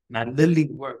 And I literally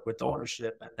work with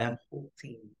ownership and that whole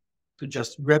team to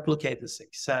just replicate the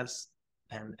success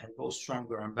and go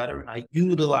stronger and better. And I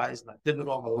utilize and I pivot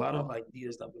off a lot of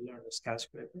ideas that we learned at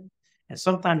Skyscraper. And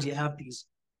sometimes you have these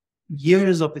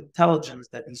years of intelligence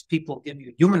that these people give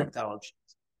you, human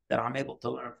intelligence, that I'm able to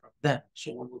learn from them.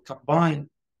 So when we combine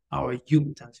our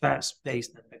youth and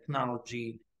fast-paced and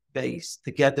technology base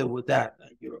together with that,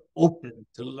 and you're open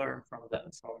to learn from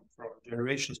that, from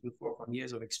generations before, from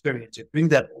years of experience, you bring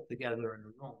that all together in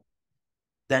a room,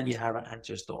 then you have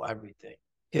answers to everything.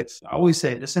 I always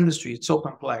say this industry is so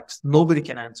complex, nobody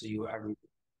can answer you everything.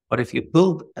 But if you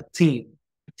build a team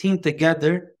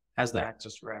together has the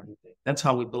answers for everything. That's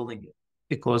how we're building it.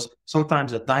 Because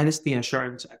sometimes a dynasty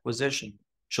insurance acquisition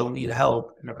shall need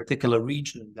help in a particular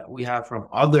region that we have from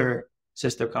other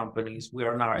sister companies. We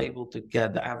are now able to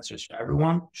get the answers for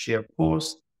everyone, share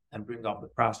costs, and bring up the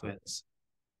profits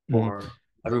for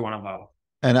everyone involved.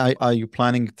 And are you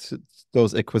planning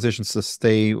those acquisitions to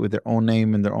stay with their own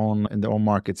name in their own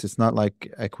markets? It's not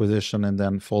like acquisition and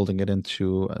then folding it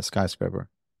into a Skyscraper.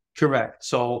 Correct.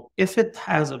 So if it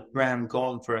has a brand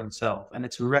going for itself and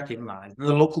it's recognized in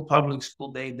the local public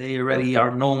school, they already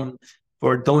are known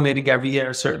for donating every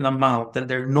year a certain amount, and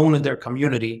they're known in their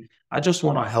community. I just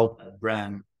want to help that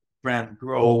brand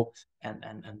grow and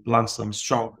blossom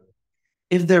stronger.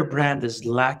 If their brand is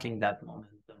lacking that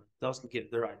momentum, doesn't give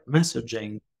the right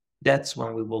messaging, that's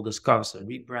when we will discuss a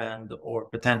rebrand or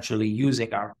potentially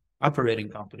using our operating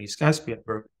company,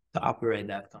 Skyscraper, to operate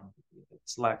that company.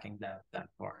 It's lacking that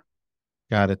part.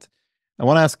 Got it. I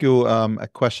want to ask you a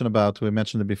question about, we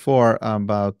mentioned it before,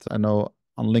 about, I know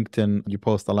on LinkedIn, you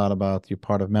post a lot about you're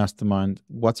part of Mastermind.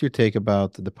 What's your take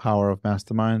about the power of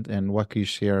Mastermind, and what can you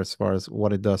share as far as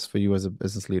what it does for you as a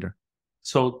business leader?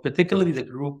 So particularly the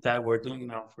group that we're doing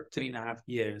now for 3.5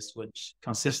 years, which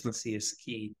consistency is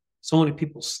key. So many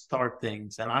people start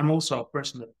things. And I'm also a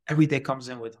person that every day comes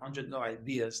in with 100 new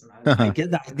ideas. And I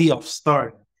get the idea of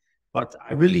starting. But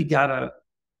I really got to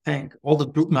thank all the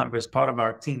group members, part of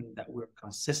our team, that we're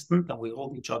consistent and we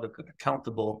hold each other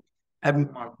accountable every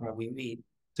month when we meet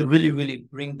to really, really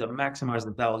maximize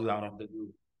the value out of the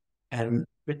group. And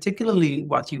particularly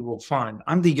what you will find,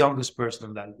 I'm the youngest person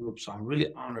in that group, so I'm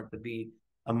really honored to be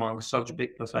among such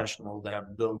big professionals that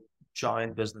have built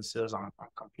giant businesses. I'm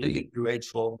completely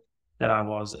grateful that I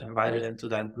was invited into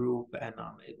that group, and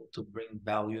I'm able to bring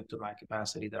value to my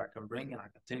capacity that I can bring. And I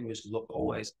continue to look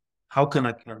always, how can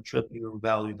I contribute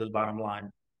value to the bottom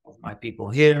line of my people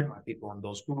here, my people in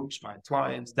those groups, my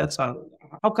clients? That's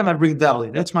how can I bring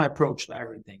value? That's my approach to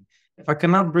everything. If I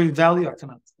cannot bring value, I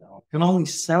cannot sell. I can only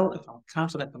sell if I'm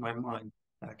confident in my mind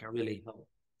that I can really help.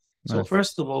 Nice. So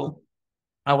first of all,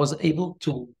 I was able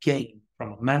to gain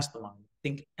from a mastermind. I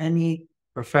think any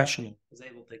professional is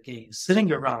able to gain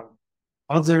sitting around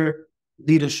other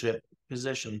leadership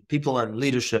position, people in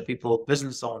leadership,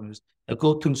 business owners that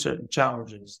go through certain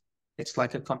challenges. It's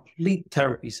like a complete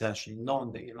therapy session,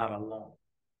 knowing that you're not alone.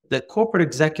 The corporate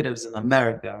executives in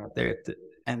America are there,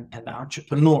 and the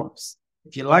entrepreneurs,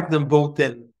 if you lock them both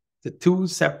in the 2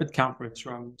 separate conference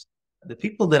rooms, the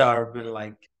people that are been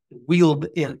like wheeled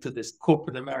into this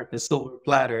corporate America silver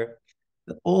platter,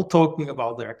 they're all talking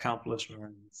about their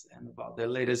accomplishments and about their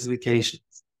latest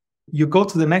vacations. You go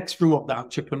to the next room of the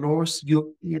entrepreneurs,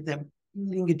 you hear them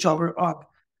beating each other up,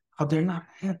 how they're not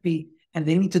happy and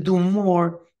they need to do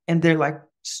more, and they're like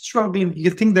struggling.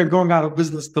 You think they're going out of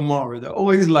business tomorrow. They're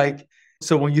always like,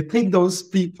 so when you take those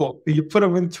people, you put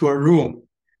them into a room,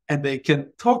 and they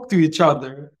can talk to each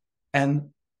other, and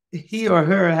he or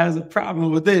her has a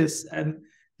problem with this, and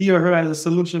he or her has a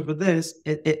solution for this.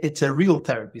 It's a real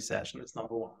therapy session. It's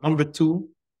number one. Number two,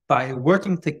 by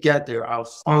working together, I've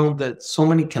found that so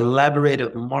many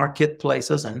collaborative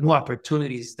marketplaces and new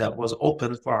opportunities that was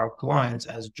open for our clients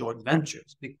as joint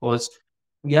ventures, because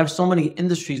we have so many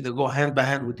industries that go hand by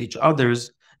hand with each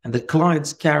other's, and the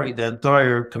clients carry the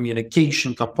entire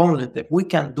communication component. If we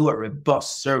can do a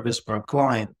robust service for a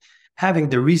client, having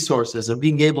the resources and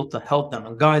being able to help them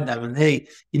and guide them, and hey,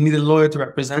 you need a lawyer to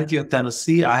represent you in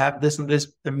Tennessee. I have this and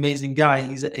this amazing guy.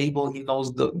 He's able, he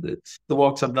knows the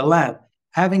walks of the land.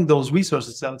 Having those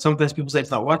resources, and sometimes people say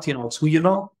it's not what you know, it's who you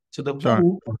know. So the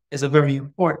who is a very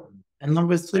important. And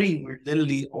number three, we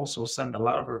literally also send a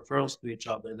lot of referrals to each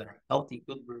other that are healthy,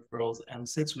 good referrals. And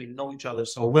since we know each other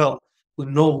so well, we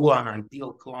know who our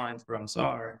ideal clients for us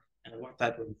are and what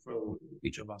type of referral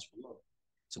each of us will look.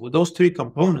 So with those 3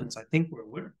 components, I think we're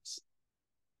winners.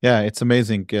 Yeah, it's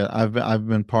amazing. I've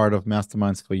been part of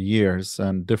masterminds for years,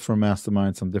 and different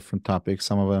masterminds on different topics.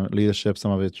 Some of them leadership,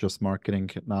 some of it's just marketing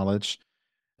knowledge.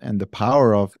 And the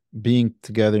power of being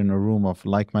together in a room of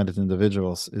like-minded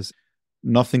individuals is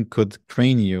nothing could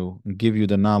train you and give you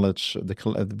the knowledge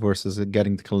versus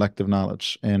getting the collective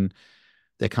knowledge. And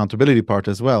the accountability part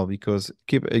as well, because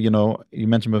you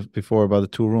mentioned before about the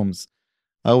 2 rooms.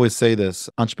 I always say this,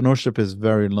 entrepreneurship is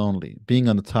very lonely. Being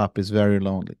on the top is very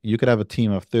lonely. You could have a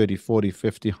team of 30, 40,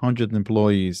 50, 100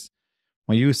 employees.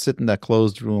 When you sit in that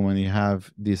closed room and you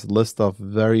have this list of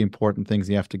very important things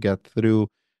you have to get through,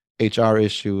 HR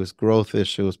issues, growth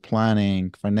issues,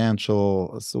 planning,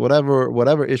 financial, so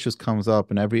whatever issues comes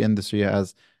up, and every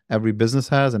business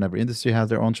has, and every industry has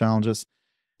their own challenges.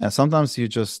 And sometimes you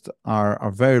just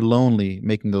are very lonely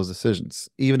making those decisions,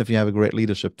 even if you have a great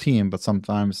leadership team, but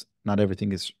sometimes not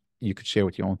everything is you could share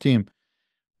with your own team.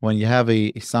 When you have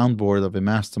a soundboard of a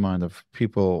mastermind of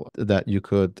people that you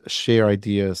could share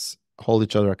ideas, hold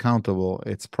each other accountable,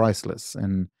 it's priceless.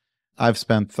 And I've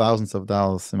spent thousands of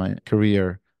dollars in my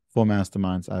career for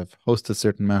masterminds. I've hosted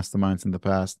certain masterminds in the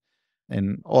past.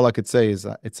 And all I could say is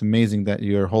that it's amazing that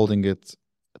you're holding it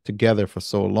together for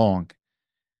so long.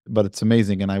 But it's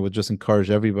amazing. And I would just encourage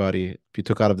everybody, if you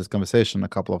took out of this conversation, a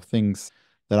couple of things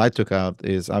that I took out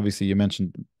is obviously you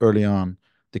mentioned early on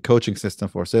the coaching system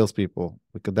for salespeople,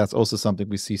 because that's also something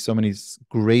we see so many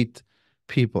great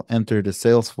people enter the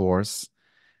sales force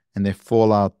and they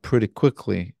fall out pretty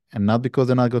quickly. And not because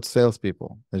they're not good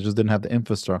salespeople. They just didn't have the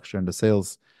infrastructure and the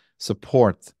sales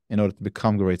support in order to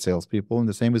become great salespeople. And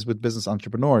the same is with business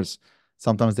entrepreneurs.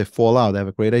 Sometimes they fall out. They have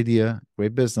a great idea,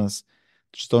 great business,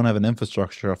 just don't have an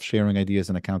infrastructure of sharing ideas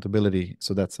and accountability.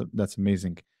 So that's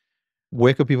amazing.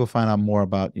 Where could people find out more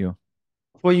about you?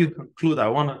 Before you conclude, I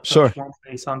want to Sure. touch one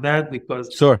place on that,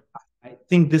 because Sure. I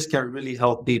think this can really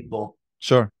help people.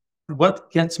 Sure.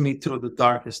 What gets me through the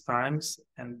darkest times,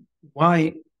 and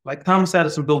why, like Thomas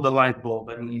Edison built a light bulb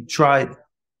and he tried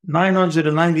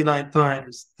 999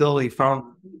 times till he found,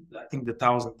 I think, the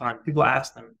 1,000th time. People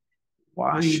asked him,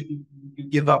 why you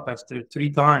give up after 3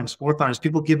 times, 4 times?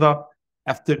 People give up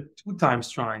after 2 times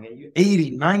trying, and you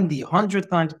 80, 90, 100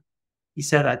 times. He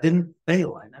said, I didn't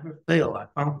fail. I never fail. I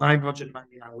found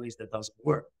 999 ways that doesn't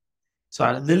work. So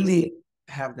I literally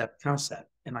have that concept,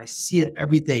 and I see it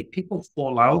every day. People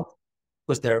fall out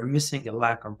because they're missing a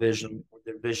lack of vision, or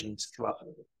their vision is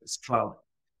clouded.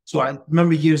 So I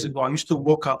remember years ago, I used to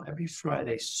walk out every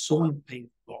Friday so in pain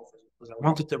because I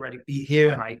wanted to already be here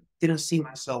and I didn't see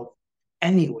myself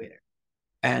anywhere.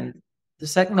 And the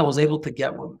second I was able to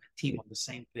get with my team on the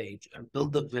same page and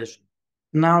build a vision,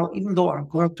 now, even though I'm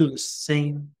going through the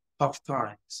same tough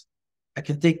times, I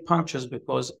can take punches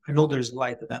because I know there's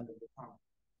light at the end of the tunnel.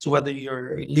 So whether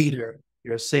you're a leader,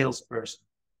 you're a salesperson,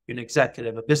 you're an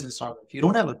executive, a business owner, if you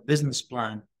don't have a business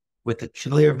plan with a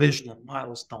clear vision and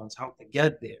milestones, how to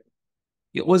get there,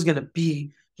 you're always going to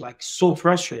be like so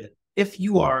frustrated. If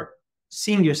you are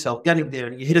seeing yourself getting there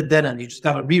and you hit a dead end, you just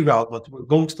got to reroute, but we're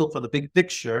going still for the big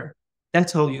picture.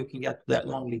 That's how you can get to that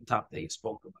lonely top that you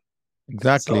spoke about.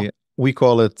 Exactly. So, we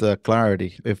call it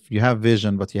clarity. If you have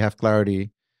vision, but you have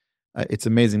clarity, it's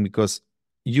amazing because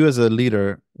you as a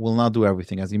leader will not do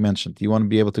everything. As you mentioned, you want to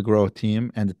be able to grow a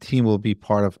team, and the team will be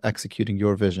part of executing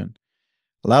your vision.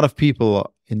 A lot of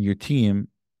people in your team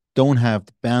don't have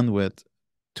the bandwidth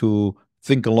to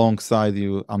think alongside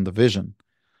you on the vision.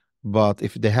 But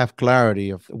if they have clarity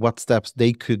of what steps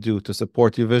they could do to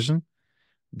support your vision,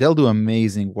 they'll do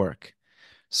amazing work.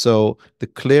 So the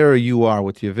clearer you are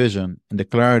with your vision and the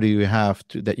clarity you have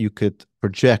that you could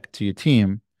project to your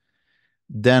team,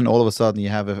 then all of a sudden you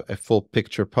have a full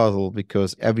picture puzzle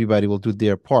because everybody will do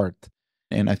their part.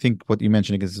 And I think what you're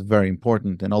mentioning is very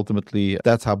important. And ultimately,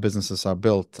 that's how businesses are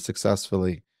built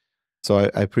successfully. So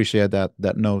I appreciate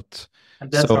that note. And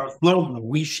that's our slogan.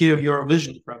 We share your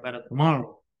vision for a better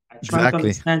tomorrow. I try to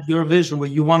understand your vision, where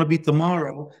you want to be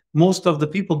tomorrow. Most of the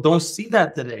people don't see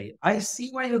that today. I see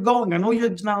where you're going. I know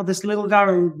you're now this little guy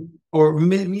or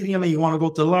medium and you want to go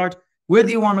to large. Where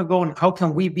do you want to go, and how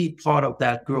can we be part of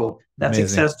that growth, that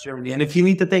success journey? And if you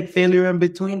need to take failure in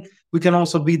between, we can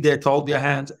also be there to hold your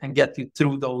hands and get you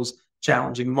through those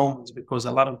challenging moments, because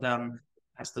a lot of them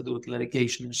has to do with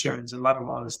litigation, insurance, and a lot of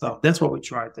other stuff. That's what we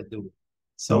try to do.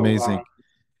 So amazing.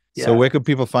 Yeah. So where could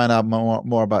people find out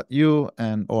more about you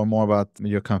or more about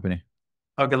your company?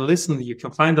 Okay, listen, you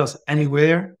can find us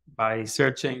anywhere by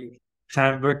searching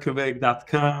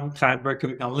ChaimBerkovic.com, Chaim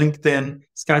Berkovic on LinkedIn,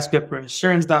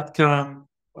 SkyscraperInsurance.com,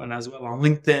 and as well on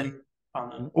LinkedIn,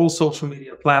 on all social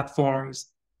media platforms,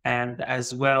 and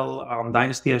as well on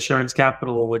Dynasty Assurance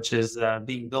Capital, which is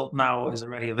being built now, is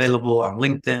already available on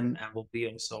LinkedIn and will be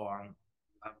also on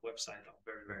our website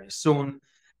very, very soon.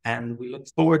 And we look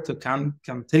forward to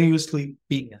continuously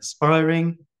being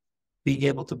inspiring, being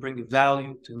able to bring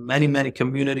value to many, many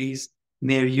communities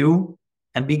near you,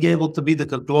 and being able to be the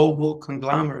global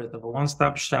conglomerate of a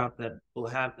one-stop shop that will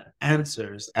have the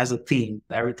answers as a team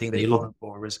to everything that you're looking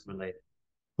for risk-related.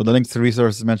 For the links to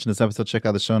resources mentioned in this episode, check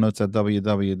out the show notes at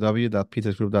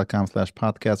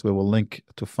www.petersgroup.com/podcast, where we'll link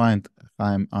to find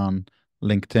Chaim on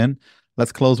LinkedIn.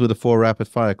 Let's close with the 4 rapid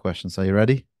fire questions. Are you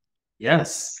ready?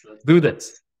 Yes, let's do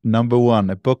this. Number 1,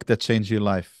 a book that changed your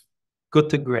life. Good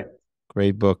to Great.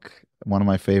 Great book. One of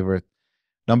my favorite.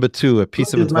 Number 2, a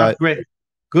piece of advice. Great.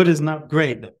 Good is not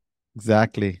great.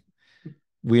 Exactly.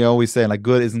 We always say like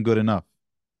good isn't good enough.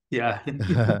 Yeah.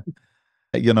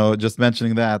 Just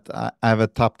mentioning that, I have a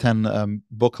top 10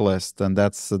 book list, and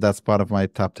that's part of my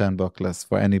top 10 book list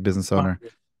for any business owner.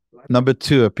 Number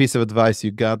 2, a piece of advice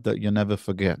you got that you never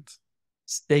forget.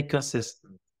 Stay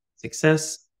consistent.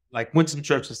 Success, like Winston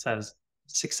Churchill says,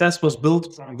 success was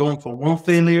built from going from one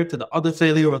failure to the other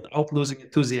failure without losing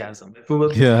enthusiasm. If it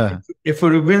would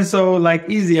have been so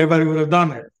easy, everybody would have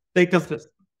done it. Stay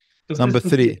consistent. Number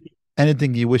 3,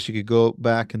 anything you wish you could go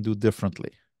back and do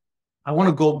differently. I want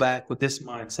to go back with this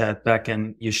mindset back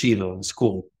in yeshiva, in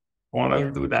school. I want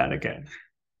to do that again.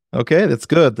 Okay, that's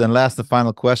good. Then last and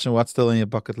final question, what's still in your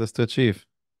bucket list to achieve?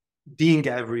 Being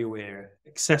everywhere,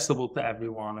 accessible to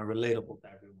everyone, and relatable to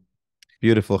everyone.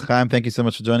 Beautiful. Chaim, thank you so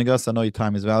much for joining us. I know your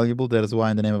time is valuable. That is why,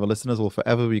 in the name of our listeners, we'll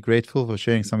forever be grateful for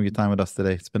sharing some of your time with us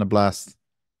today. It's been a blast.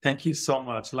 Thank you so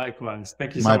much. Likewise.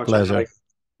 Thank you so much. My pleasure.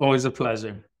 Always a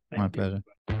pleasure. My pleasure.